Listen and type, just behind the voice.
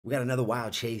We got another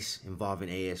wild chase involving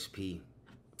ASP. And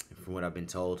from what I've been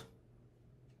told,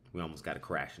 we almost got a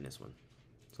crash in this one.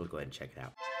 So let's go ahead and check it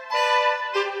out.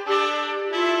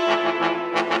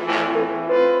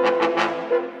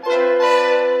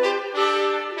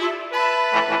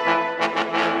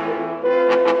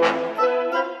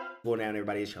 Going down,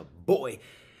 everybody. It's your boy.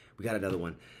 We got another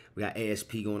one. We got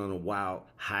ASP going on a wild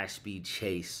high-speed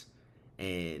chase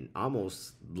and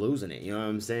almost losing it. You know what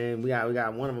I'm saying? We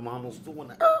got one of them almost doing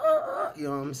the, you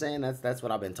know what I'm saying? That's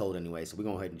what I've been told anyway. So we're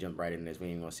going to go ahead and jump right into this. We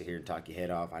ain't going to sit here and talk your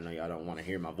head off. I know y'all don't want to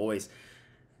hear my voice.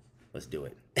 Let's do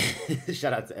it.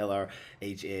 Shout out to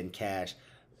LRHN Cash.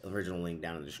 Original link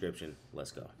down in the description.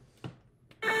 Let's go.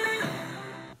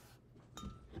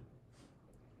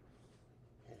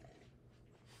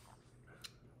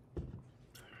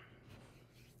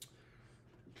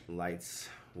 Lights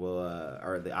will,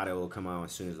 or the audio will come on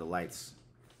as soon as the lights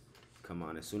come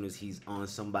on. As soon as he's on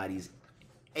somebody's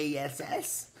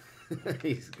ASS,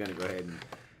 he's gonna go ahead and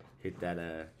hit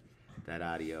that that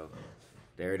audio.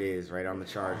 There it is, right on the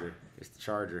charger. It's the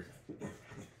charger.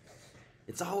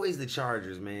 It's always the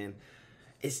chargers, man.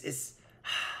 It's.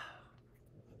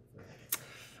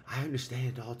 I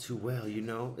understand all too well, you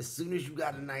know. As soon as you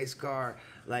got a nice car,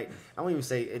 like I won't even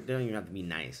say it doesn't even have to be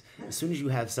nice. As soon as you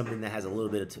have something that has a little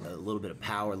bit of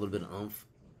power, a little bit of oomph,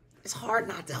 it's hard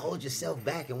not to hold yourself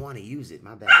back and want to use it.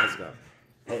 My bad. Let's go.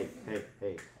 Hey,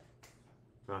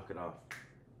 knock it off.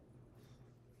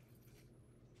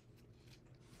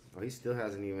 Oh, he still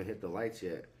hasn't even hit the lights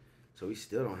yet, so we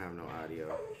still don't have no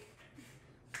audio.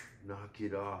 Knock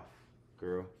it off,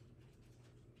 girl.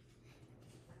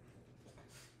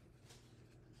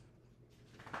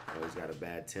 Oh, he's got a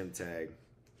bad temp tag.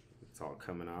 It's all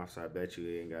coming off, so I bet you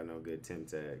he ain't got no good temp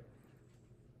tag.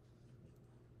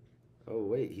 Oh,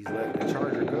 wait, he's letting the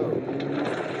charger go.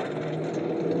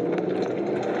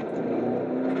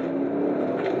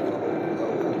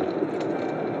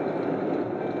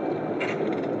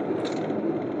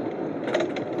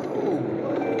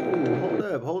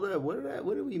 Oh, hold up.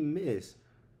 What did we miss?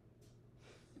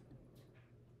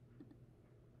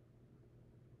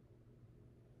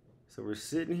 So we're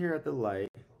sitting here at the light.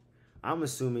 I'm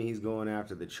assuming he's going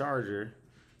after the charger.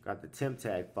 Got the temp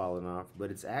tag falling off,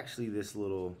 but it's actually this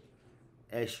little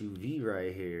SUV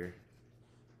right here.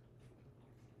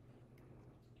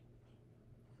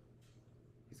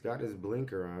 He's got his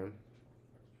blinker on.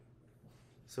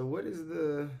 So what is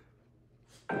the...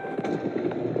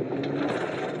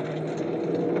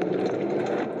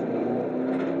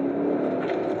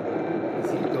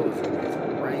 He goes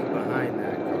right behind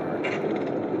that car.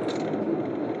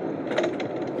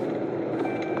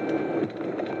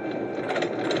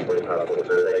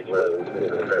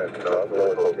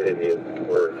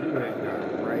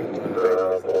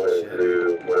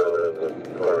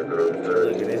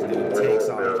 Look at this dude takes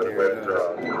off. There he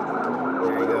goes.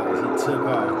 There he goes. He took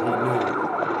off. He knew.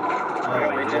 Oh,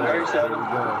 yeah. Here we go. He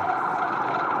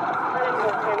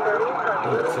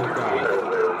took off.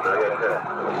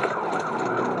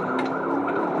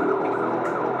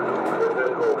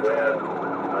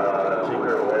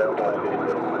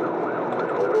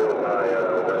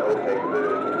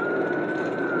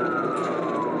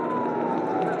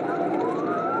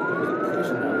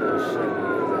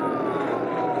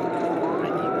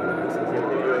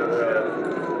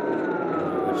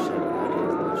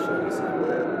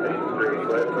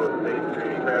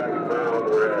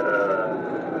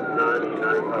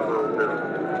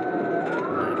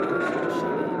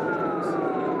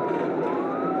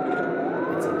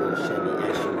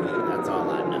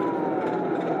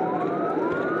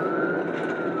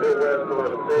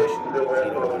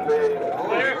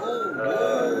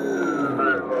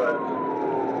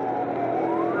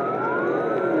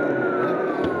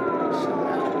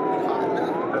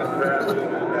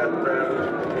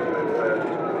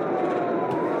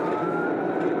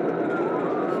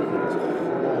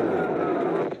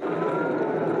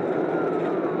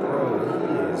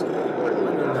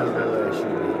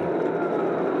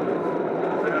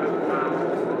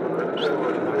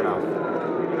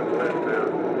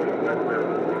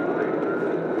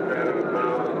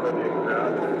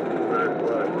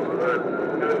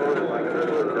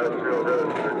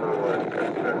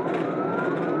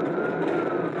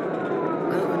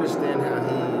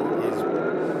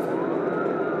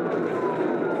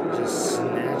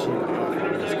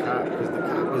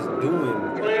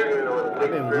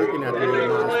 Looking at the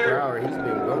miles per hour, he's been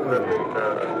going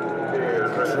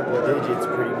triple digits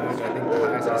pretty much. I think the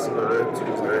last I seen him go to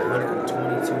was like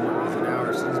 122 miles an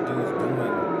hour. So this dude's doing a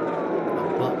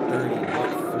buck 30,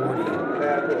 buck 40.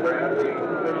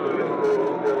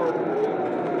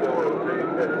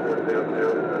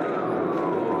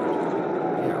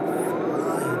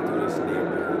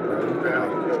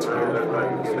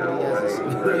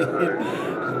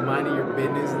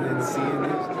 business and then seeing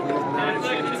this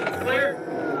nonsense. Clear.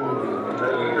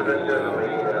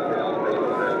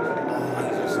 Oh,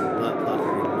 these are some butt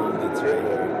puckering moments right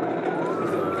here. These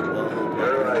are those butt puckering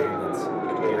moments.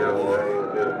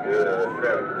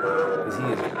 Because he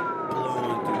is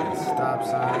blowing through these stop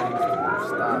signs, through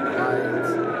stop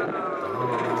lights, the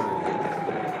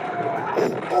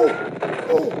whole line.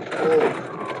 Oh.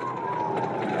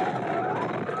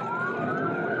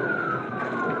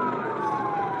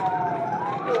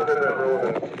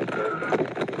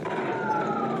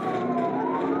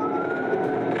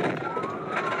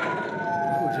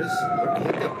 Just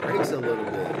hit the brakes a little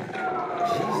bit.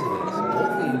 Jesus,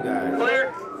 both of you guys. Clear.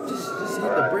 Just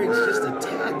hit the brakes just a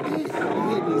tad bit. You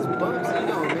hit these bumps, you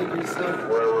gonna make yourself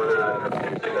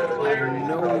have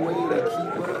no way to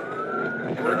keep up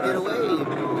or get away if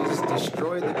you just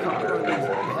destroy the car on these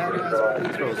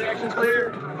badass patrols. Intersection clear.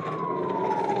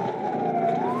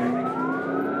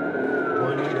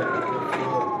 Juanita,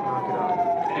 knock it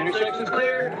off. Intersection's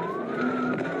clear.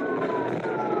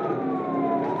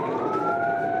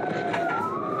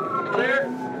 Clear.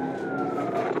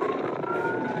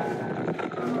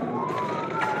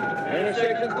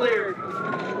 Intersection's cleared.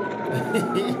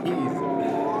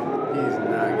 he's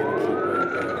not gonna keep up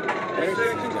though.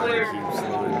 Intersection's clear. Keep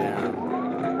slowing down.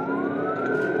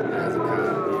 As a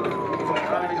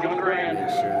cop, He's going grand. make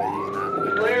sure that he's not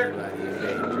putting Clear. anybody in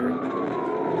danger.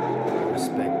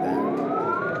 Respect that.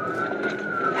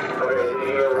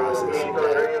 In the process of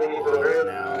that, he is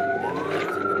now been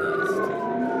left in the dust.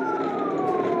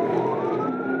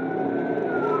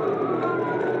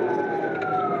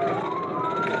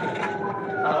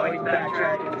 Oh, he's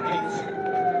backtracking.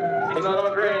 He's not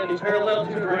on grand. He's parallel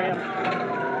to grand.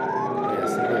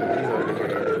 Yes, he's over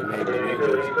here making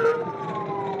maneuvers.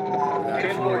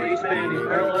 1040 Eastbound. He's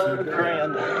parallel to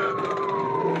grand.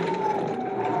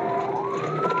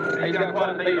 He's got quite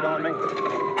a beat on me.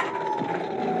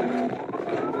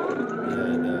 Yeah,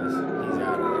 he does. He's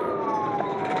out of there.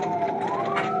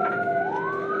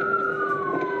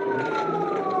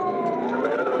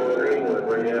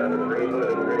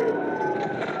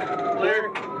 Clear.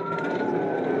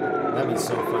 That'd be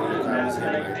so funny if that was him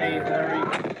right there.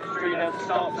 18th Street has a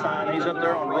stop sign. He's up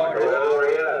there on Rogers.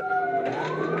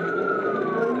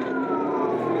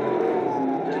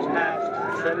 Just past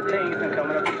 17th and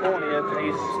coming up to 20th.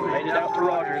 He's made it out to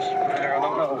Rogers. There, I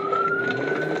don't know.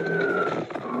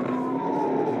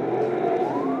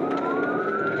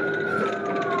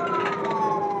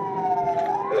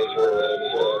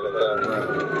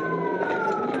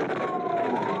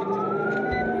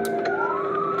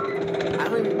 I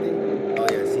don't even think. Oh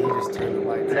yeah, see, he just turned the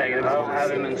lights. Negative. I don't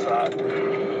have him inside.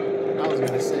 I was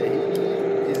gonna say he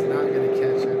is not gonna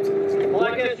catch up to this guy.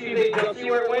 Black SUV. Don't see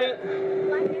where it went?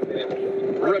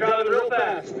 We're driving real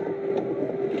fast.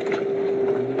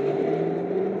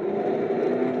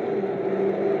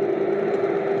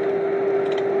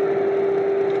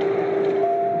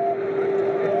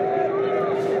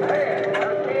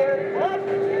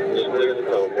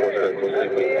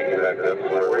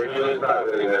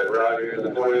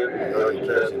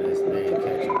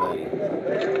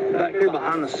 Back here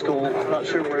behind the school. I'm not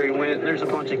sure where he went. There's a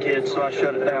bunch of kids, so I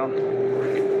shut it down.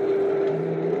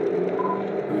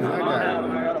 I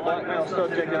got a black male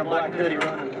subject in a black hoodie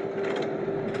running.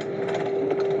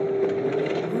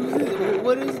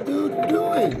 What is dude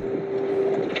doing?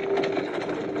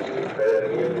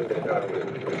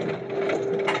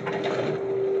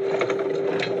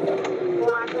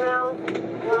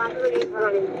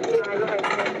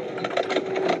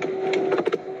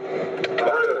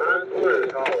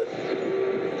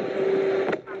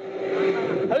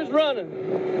 Who's running?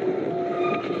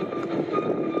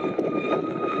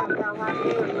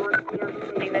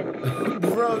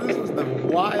 Bro, this was the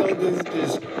wildest.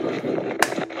 Just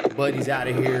buddy's out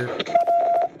of here.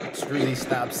 Screw these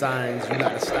stop signs. You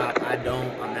gotta stop. I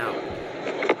don't. I'm out.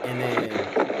 And then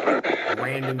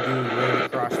random dude running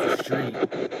across the street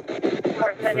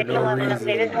for no reason.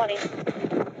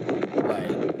 Like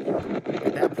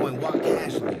at that point, walk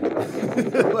casually.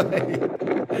 Like,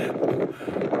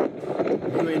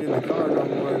 you ain't in the car no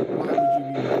more. Why would you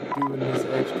be doing this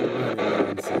extra running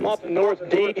nonsense? I'm off the North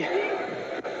D.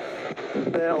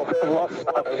 Hell, I lost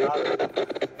stop.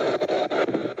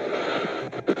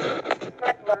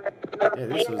 Yeah,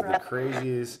 this was the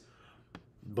craziest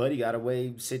buddy got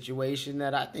away situation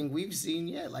that I think we've seen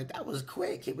yet. Like, that was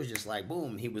quick. It was just like,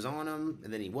 boom, he was on him,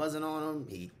 and then he wasn't on him.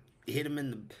 He hit him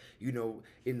in the, you know,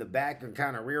 in the back and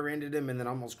kind of rear-ended him and then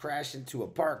almost crashed into a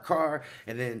parked car.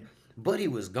 And then Buddy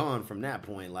was gone from that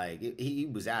point. Like, he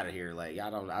was out of here. Like, I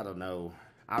don't know.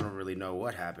 I don't really know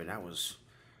what happened.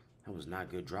 That was not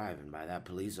good driving by that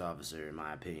police officer, in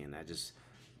my opinion. That just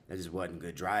wasn't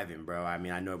good driving, bro. I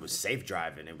mean, I know it was safe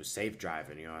driving. It was safe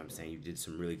driving, you know what I'm saying? You did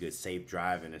some really good safe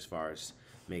driving as far as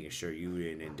making sure you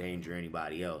didn't endanger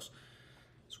anybody else.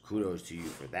 So kudos to you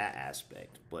for that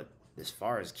aspect. But as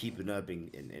far as keeping up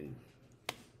and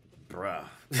bruh,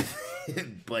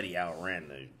 buddy outran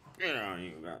the,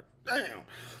 damn.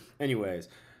 Anyways,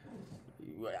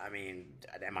 I mean,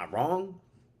 am I wrong?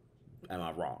 Am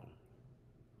I wrong?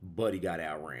 Buddy got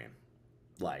outran,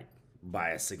 like,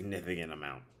 by a significant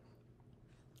amount.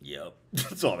 Yep.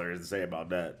 That's all there is to say about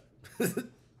that.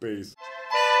 Peace.